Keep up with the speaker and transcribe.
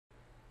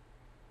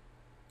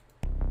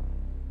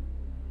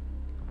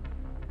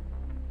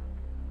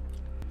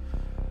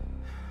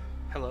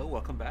Hello,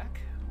 welcome back.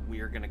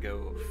 We are gonna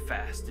go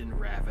fast and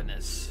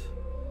ravenous.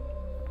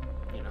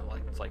 You know,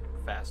 like it's like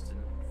Fast and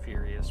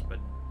Furious, but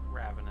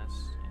ravenous.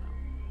 You know,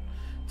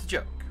 it's a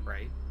joke,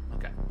 right?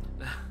 Okay.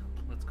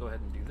 Let's go ahead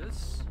and do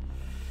this.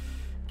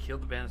 Kill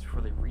the bandits before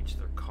they reach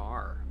their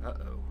car.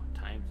 Uh-oh.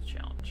 Time to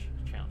challenge.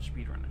 Challenge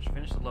speedrunners.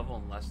 Finish the level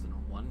in less than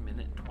 1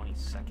 minute and 20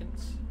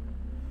 seconds.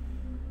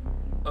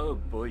 Oh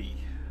boy.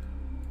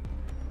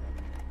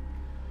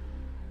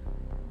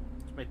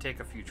 This may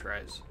take a few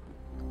tries.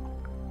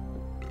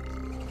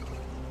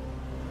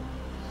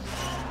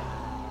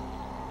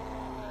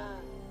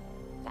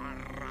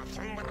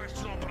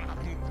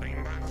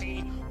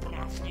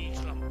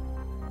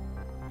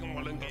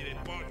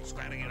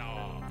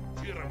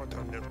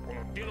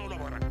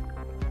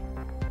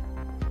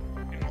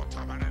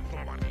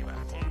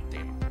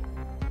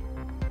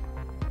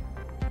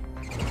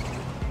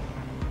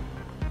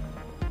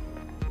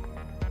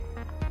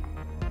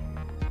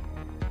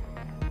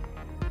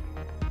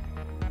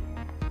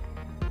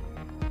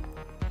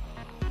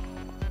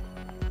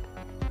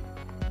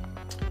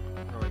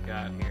 What do we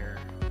got here?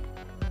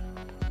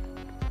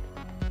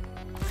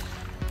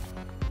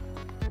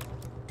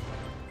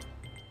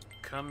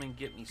 Come and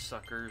get me,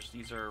 suckers.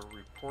 These are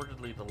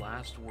reportedly the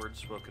last words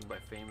spoken by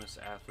famous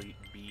athlete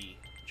B.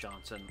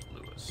 Johnson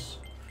Lewis.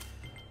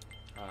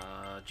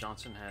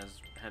 Johnson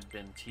had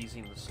been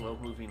teasing the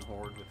slow-moving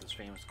horde with his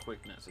famous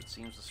quickness. It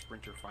seems the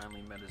sprinter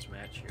finally met his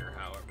match here,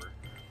 however.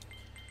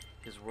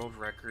 His world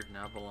record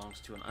now belongs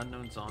to an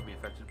unknown zombie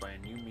affected by a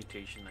new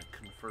mutation that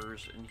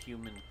confers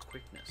inhuman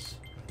quickness.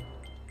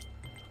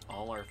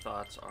 All our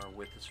thoughts are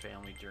with his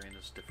family during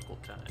this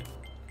difficult time.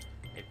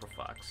 April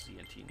Fox,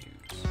 CNT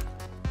News.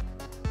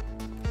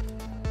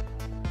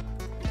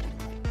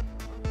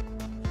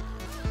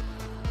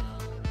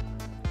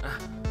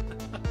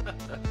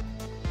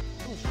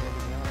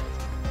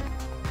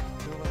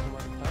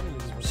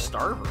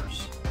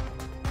 Starvers.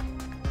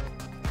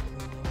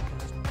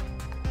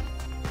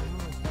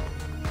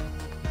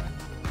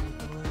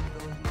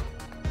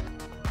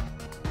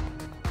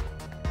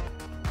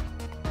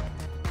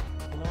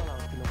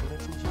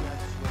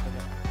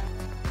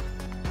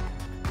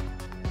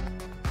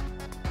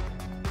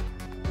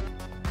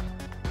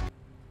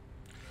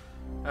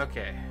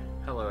 Okay,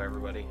 hello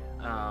everybody.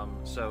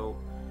 So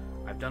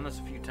I've done this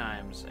a few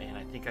times, and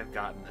I think I've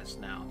gotten this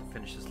now to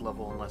finish this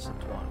level in less than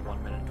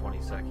 1 minute and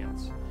 20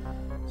 seconds.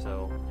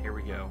 So here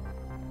we go.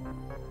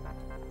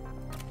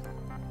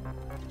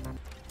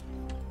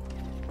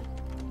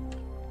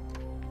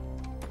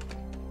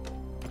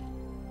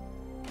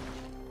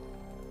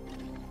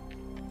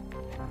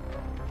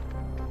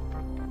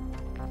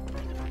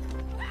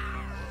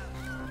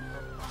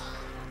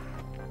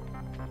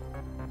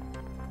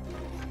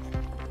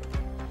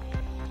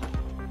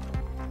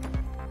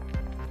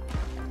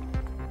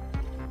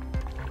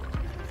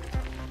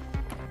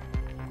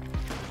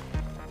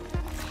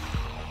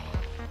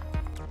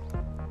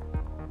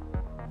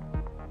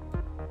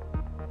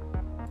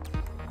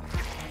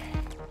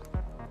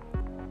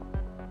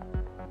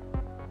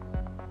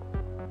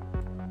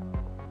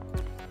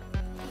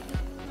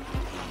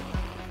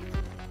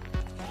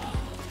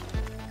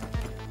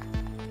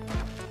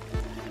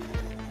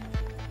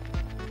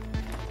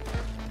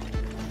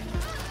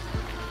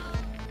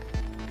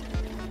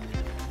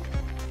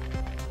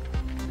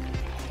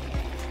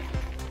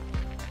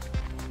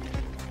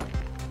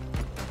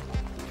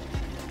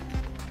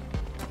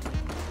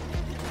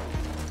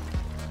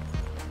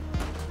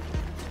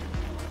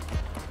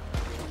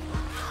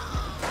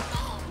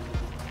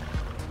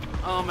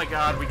 Oh my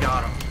god, we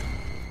got him.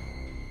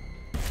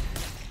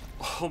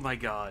 Oh my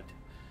god.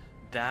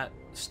 That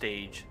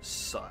stage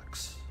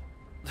sucks.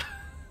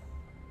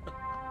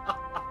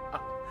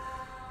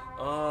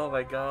 Oh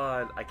my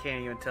god. I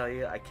can't even tell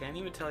you. I can't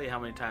even tell you how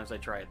many times I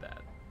tried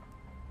that.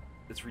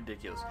 It's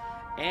ridiculous.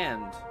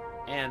 And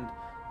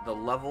the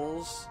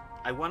levels,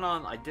 I went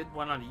on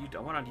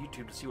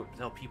YouTube to see what the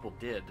hell people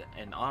did,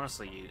 and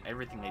honestly,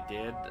 everything they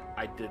did,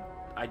 I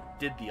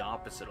did the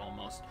opposite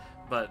almost.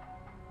 But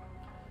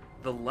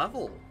the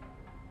level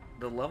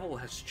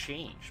has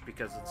changed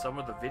because in some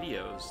of the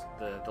videos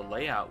the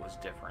layout was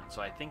different,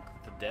 so I think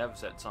the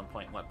devs at some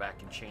point went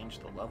back and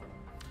changed the level.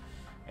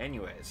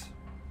 Anyways,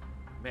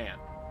 man,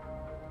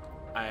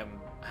 I am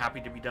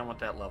happy to be done with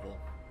that level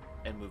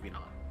and moving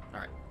on.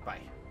 Alright, bye.